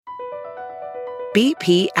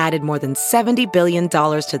BP added more than $70 billion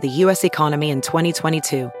to the U.S. economy in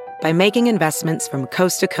 2022 by making investments from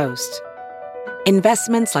coast to coast.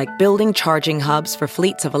 Investments like building charging hubs for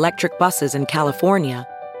fleets of electric buses in California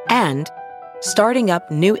and starting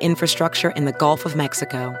up new infrastructure in the Gulf of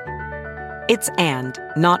Mexico. It's and,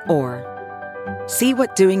 not or. See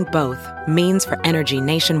what doing both means for energy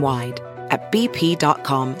nationwide at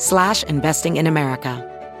bp.com/investing in America.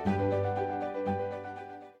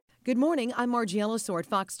 Good morning, I'm Margie Ellisor at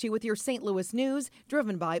Fox 2 with your St. Louis news,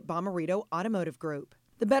 driven by Bomarito Automotive Group.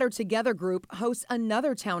 The Better Together Group hosts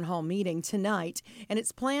another town hall meeting tonight, and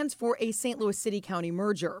its plans for a St. Louis City-County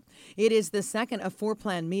merger. It is the second of 4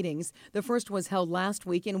 planned meetings. The first was held last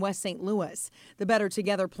week in West St. Louis. The Better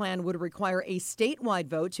Together plan would require a statewide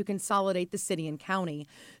vote to consolidate the city and county.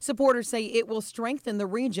 Supporters say it will strengthen the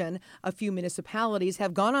region. A few municipalities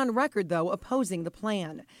have gone on record, though, opposing the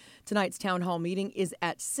plan. Tonight's town hall meeting is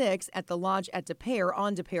at 6 at the Lodge at Des Peres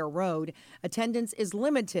on Des Peres Road. Attendance is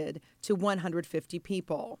limited to 150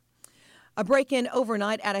 people. A break-in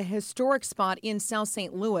overnight at a historic spot in South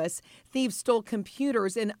St. Louis. Thieves stole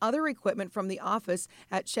computers and other equipment from the office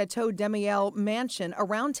at Chateau Demiel Mansion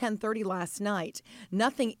around 10:30 last night.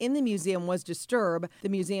 Nothing in the museum was disturbed. The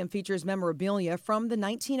museum features memorabilia from the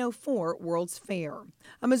 1904 World's Fair.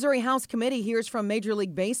 A Missouri House committee hears from Major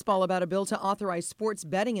League Baseball about a bill to authorize sports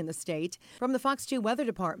betting in the state. From the Fox 2 Weather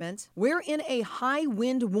Department, we're in a high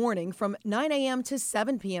wind warning from 9 a.m. to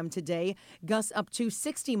 7 p.m. today. Gusts up to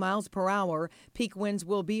 60 miles per hour. Peak winds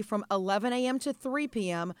will be from 11 a.m. to 3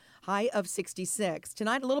 p.m., high of 66.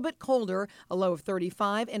 Tonight, a little bit colder, a low of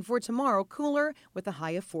 35, and for tomorrow, cooler with a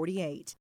high of 48.